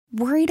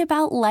Worried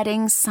about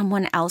letting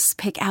someone else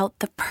pick out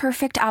the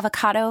perfect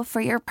avocado for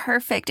your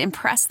perfect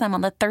impress them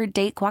on the third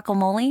date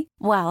guacamole?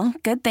 Well,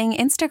 good thing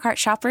Instacart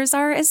shoppers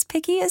are as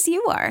picky as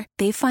you are.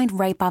 They find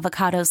ripe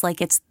avocados like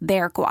it's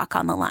their guac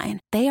on the line.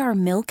 They are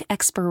milk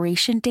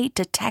expiration date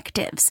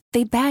detectives.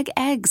 They bag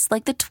eggs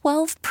like the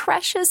 12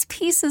 precious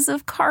pieces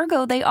of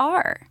cargo they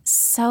are.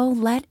 So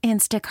let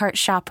Instacart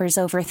shoppers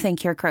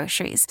overthink your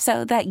groceries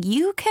so that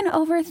you can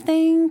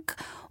overthink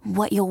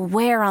what you'll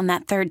wear on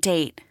that third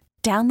date.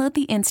 Download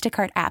the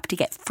Instacart app to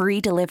get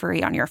free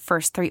delivery on your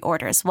first 3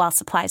 orders while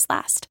supplies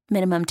last.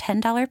 Minimum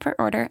 $10 per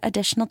order.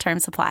 Additional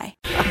terms apply.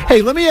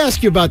 Hey, let me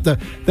ask you about the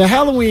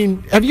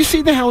Halloween. Have you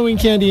seen the Halloween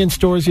candy in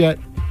stores yet?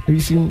 Have you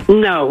seen?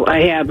 No,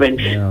 I haven't.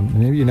 Yeah,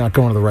 maybe you're not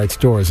going to the right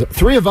stores.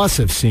 3 of us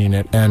have seen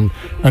it and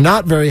are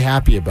not very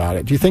happy about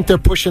it. Do you think they're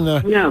pushing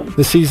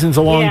the seasons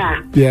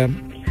along? Yeah.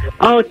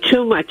 Oh,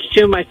 too much.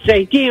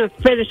 They didn't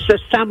finish the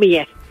summer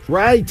yet.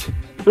 Right.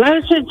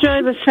 Let us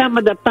enjoy the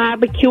summer, the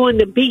barbecue and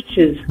the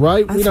beaches.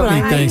 Right? We don't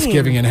need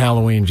Thanksgiving and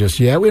Halloween just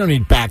yet. We don't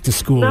need back to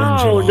school in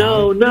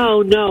July.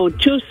 No.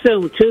 Too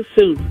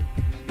soon.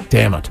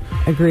 Damn it.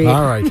 Agreed.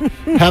 All right.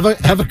 Have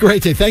a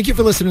great day. Thank you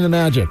for listening to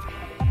Magic.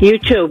 You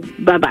too.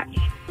 Bye-bye.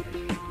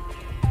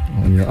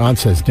 When your aunt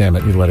says, damn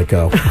it, you let it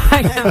go.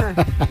 I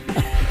know.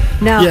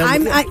 No,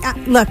 yeah.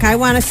 Look, I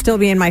want to still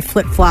be in my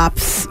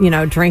flip-flops,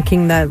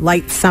 drinking the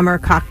light summer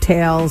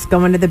cocktails,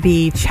 going to the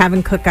beach,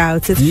 having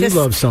cookouts. You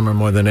love summer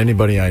more than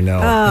anybody I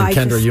know. And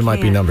Kendra, you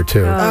might be number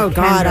 2. Oh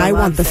God, I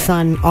want the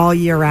sun all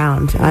year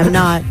round.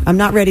 I'm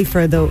not ready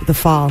for the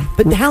fall.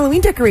 But the Halloween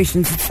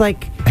decorations, it's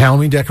like...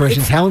 Halloween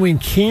decorations, Halloween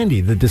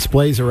candy. The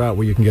displays are out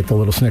where you can get the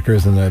little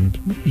Snickers and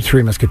the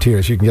 3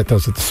 Musketeers. You can get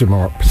those at the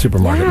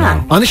supermarket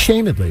now.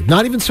 Unashamedly.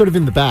 Not even sort of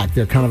in the back.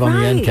 They're kind of on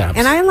the end caps.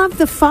 And I love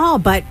the fall,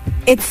 but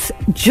it's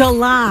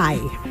July.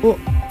 Well,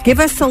 give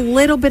us a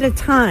little bit of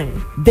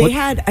time.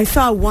 I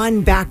saw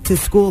one back to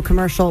school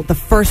commercial the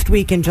first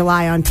week in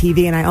July on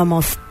TV, and I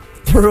almost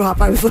threw up.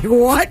 I was like,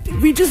 what?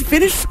 We just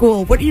finished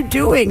school. What are you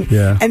doing?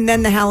 Yeah. And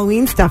then the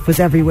Halloween stuff was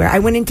everywhere. I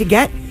went in to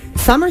get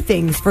summer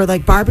things for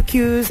like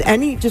barbecues,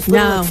 little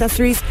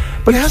accessories.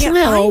 But hasn't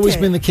that always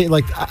been the case?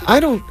 Like,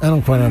 I don't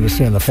quite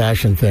understand the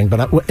fashion thing,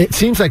 but it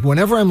seems like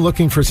whenever I'm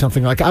looking for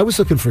something, like I was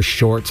looking for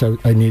shorts,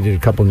 I needed a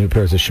couple new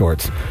pairs of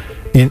shorts.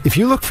 And if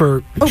you look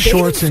for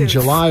shorts in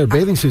July or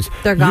bathing suits,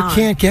 you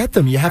can't get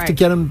them. You have to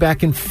get them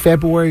back in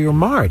February or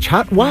March.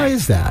 Why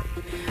is that?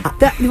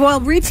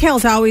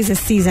 Retail's always a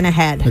season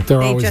ahead. But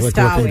they're always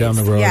looking down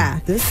the road. Yeah,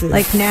 this is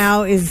like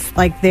now is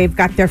like they've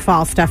got their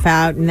fall stuff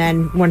out, and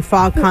then when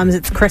fall comes,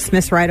 it's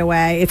Christmas right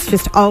away. It's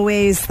just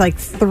always like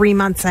 3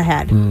 months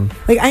ahead.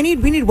 Like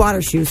we need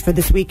water shoes for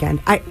this weekend.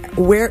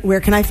 Where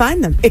can I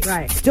find them? It's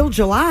still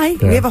July.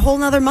 Yeah. We have a whole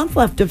nother month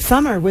left of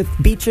summer with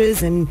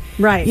beaches and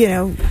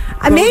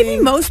maybe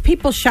most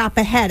people shop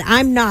ahead.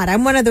 I'm not.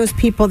 I'm one of those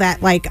people that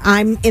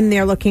I'm in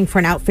there looking for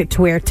an outfit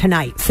to wear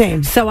tonight.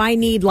 Same. So I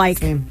need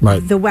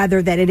the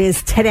weather that it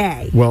is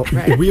today. Well,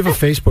 we have a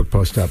Facebook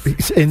post up,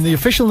 and the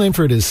official name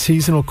for it is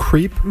Seasonal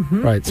Creep.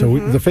 Right. So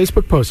the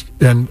Facebook post,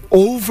 and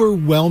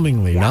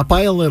overwhelmingly, not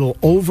by a little,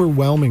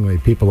 overwhelmingly,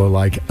 people are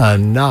like,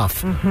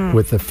 enough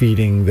with the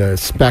feeding,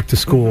 the back to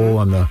school,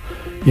 and the.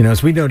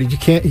 As we noted, you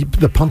can't,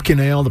 the pumpkin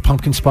ale, the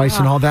pumpkin spice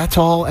and all, that's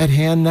all at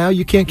hand now.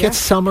 You can't get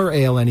summer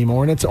ale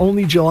anymore, and it's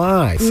only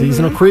July.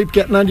 Seasonal Creep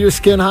getting under your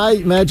skin. Hi,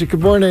 Magic, good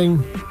morning.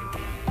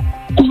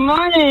 Good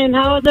morning.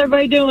 How is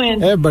everybody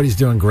doing? Everybody's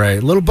doing great.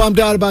 A little bummed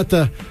out about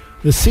the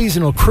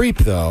seasonal creep,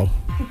 though.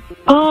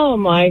 Oh,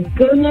 my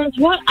goodness.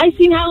 What? I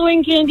seen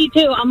Halloween candy,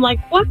 too. I'm like,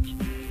 what?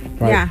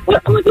 Right. Yeah.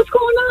 I'm like, what's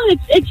going on?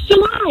 It's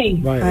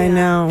July. Right. I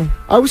know.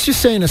 I was just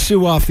saying to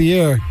Sue off the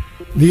air,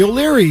 the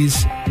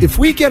O'Learys, if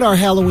we get our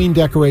Halloween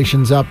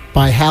decorations up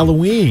by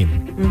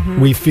Halloween,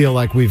 we feel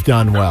like we've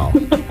done well,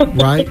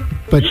 right?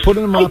 But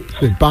putting them up,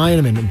 buying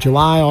them in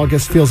July,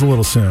 August feels a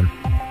little soon.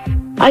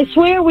 I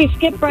swear we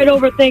skip right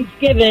over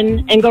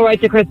Thanksgiving and go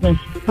right to Christmas.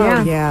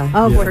 Oh, yeah.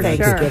 For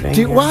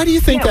Thanksgiving. Why do you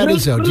think that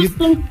is, though? Do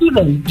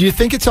you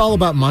think it's all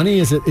about money?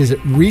 Is it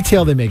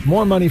retail? They make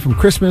more money from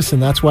Christmas,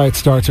 and that's why it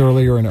starts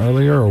earlier and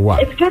earlier, or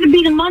what? It's got to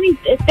be the money.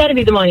 It's got to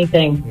be the money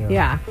thing.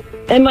 Yeah.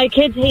 And my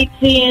kids hate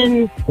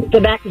seeing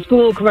the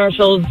back-to-school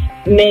commercials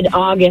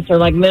mid-August or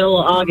middle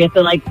of August.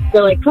 They're like,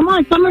 come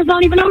on, summer's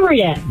not even over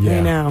yet. Yeah.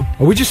 I know.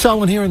 Well, we just saw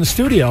one here in the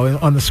studio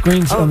on the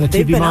screens on the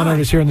TV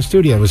monitors here in the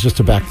studio. It was just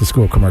a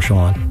back-to-school commercial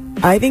on.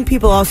 I think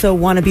people also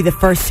want to be the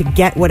first to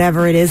get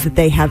whatever it is that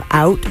they have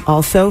out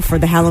also for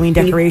the Halloween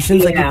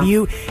decorations. Yeah. If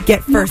you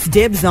get first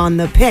dibs on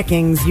the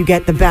pickings, you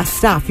get the best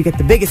stuff. You get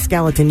the biggest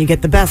skeleton. You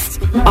get the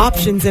best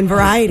options and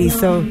variety.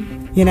 So,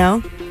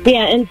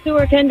 Yeah, and Sue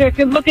or Kendra, if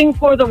you're looking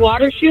for the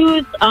water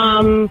shoes,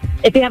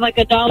 if you have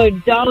a Dollar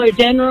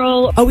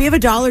General. Oh, we have a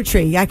Dollar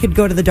Tree. I could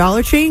go to the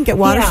Dollar Tree and get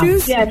water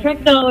shoes? Yeah,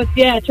 Trick Dollar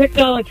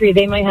Tree.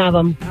 They might have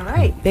them. All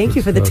right. Thank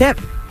you for the tip.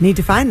 Need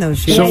to find those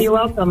shoes. Yeah, you're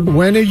welcome.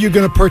 When are you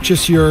going to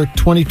purchase your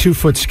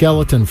 22-foot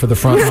skeleton for the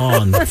front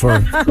lawn for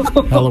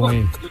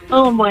Halloween?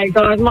 Oh my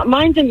God,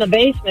 mine's in the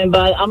basement,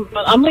 but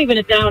I'm leaving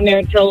it down there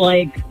until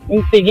like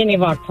beginning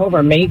of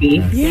October,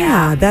 maybe.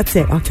 Yeah, that's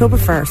it. October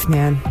 1st,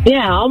 man.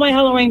 Yeah, all my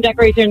Halloween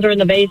decorations are in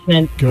the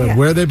basement. Good, Yeah.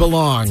 where they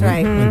belong. That's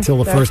right.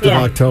 Until the 1st of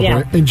Yeah, October.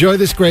 yeah. Enjoy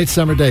this great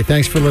summer day.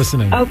 Thanks for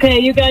listening. Okay,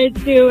 you guys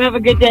too. Have a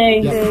good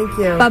day. Thank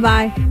you.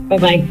 Bye-bye.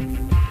 Bye-bye.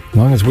 As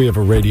long as we have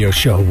a radio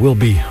show, we'll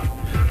be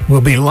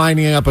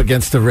lining up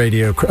against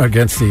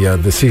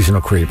the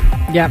seasonal creep.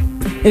 Yep.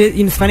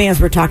 It's funny,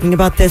 as we're talking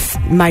about this,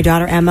 my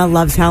daughter Emma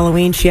loves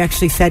Halloween. She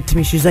actually said to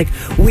me, she's like,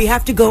 we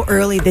have to go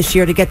early this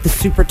year to get the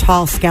super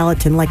tall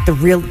skeleton, like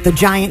the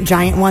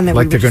giant one that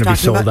Like we they're were going to be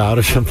just talking sold about. out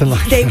or something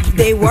like that.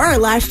 They were.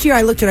 Last year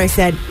I looked at her, I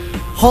said,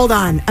 hold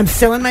on, I'm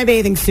still in my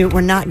bathing suit.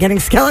 We're not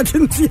getting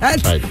skeletons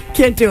yet. Right.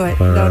 Can't do it.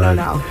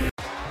 No.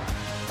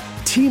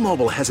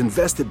 T-Mobile has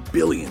invested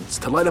billions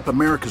to light up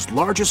America's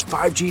largest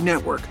 5G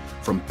network,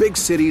 from big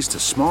cities to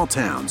small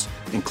towns,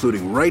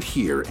 including right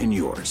here in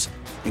yours.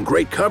 And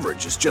great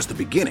coverage is just the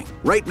beginning.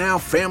 Right now,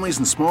 families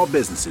and small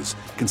businesses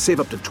can save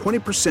up to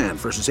 20%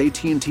 versus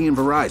AT&T and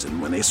Verizon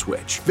when they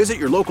switch. Visit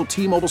your local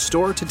T-Mobile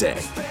store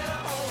today.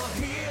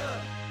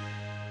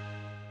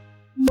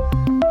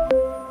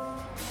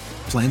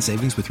 Plan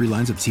savings with 3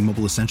 lines of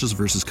T-Mobile Essentials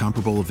versus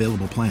comparable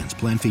available plans.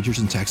 Plan features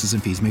and taxes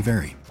and fees may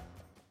vary.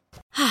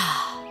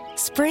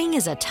 Spring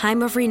is a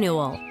time of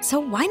renewal, so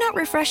why not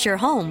refresh your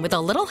home with a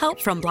little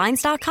help from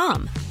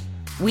Blinds.com?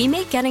 We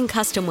make getting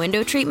custom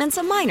window treatments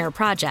a minor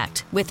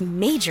project with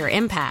major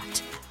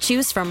impact.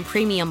 Choose from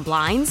premium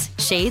blinds,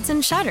 shades,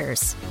 and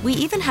shutters. We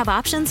even have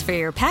options for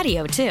your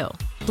patio, too.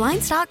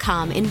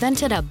 Blinds.com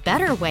invented a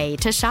better way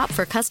to shop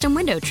for custom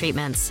window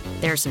treatments.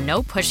 There's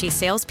no pushy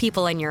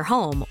salespeople in your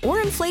home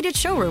or inflated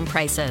showroom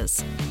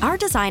prices. Our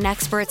design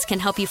experts can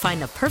help you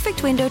find the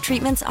perfect window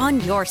treatments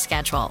on your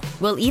schedule.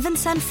 We'll even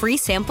send free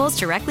samples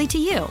directly to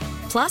you.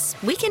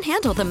 Plus, we can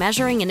handle the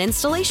measuring and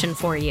installation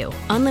for you.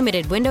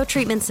 Unlimited window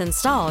treatments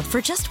installed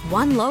for just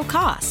one low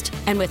cost.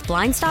 And with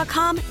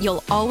Blinds.com,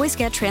 you'll always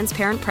get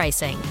transparent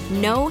pricing.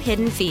 No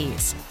hidden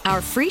fees. Our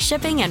free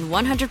shipping and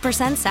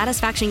 100%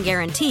 satisfaction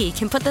guarantee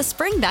can put the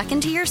spring back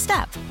into your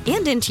step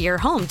and into your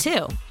home,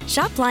 too.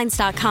 Shop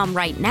Blinds.com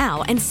right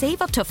now and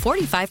save up to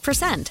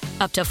 45%.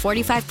 Up to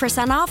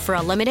 45% off for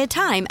a limited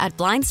time at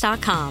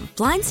Blinds.com.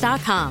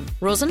 Blinds.com.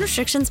 Rules and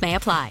restrictions may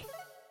apply.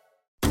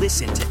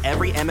 Listen to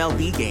every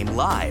MLB game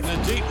live.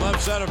 In the deep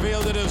left center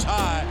field, it is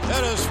high,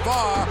 it is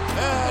far,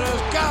 it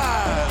is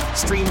gone.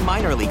 Stream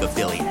minor league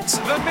affiliates.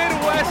 The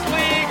Midwest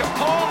League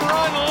home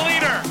run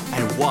leader.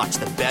 And watch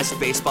the best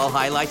baseball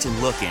highlights and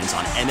look-ins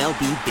on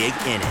MLB Big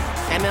Inning.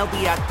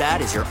 MLB At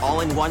Bat is your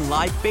all-in-one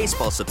live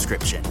baseball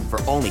subscription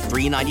for only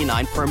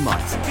 $3.99 per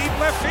month. Deep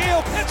left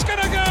field, it's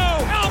gonna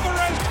go.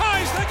 Alvarez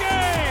ties the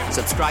game.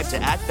 Subscribe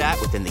to At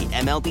Bat within the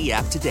MLB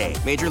app today.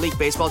 Major League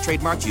Baseball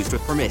trademarks used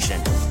with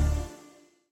permission.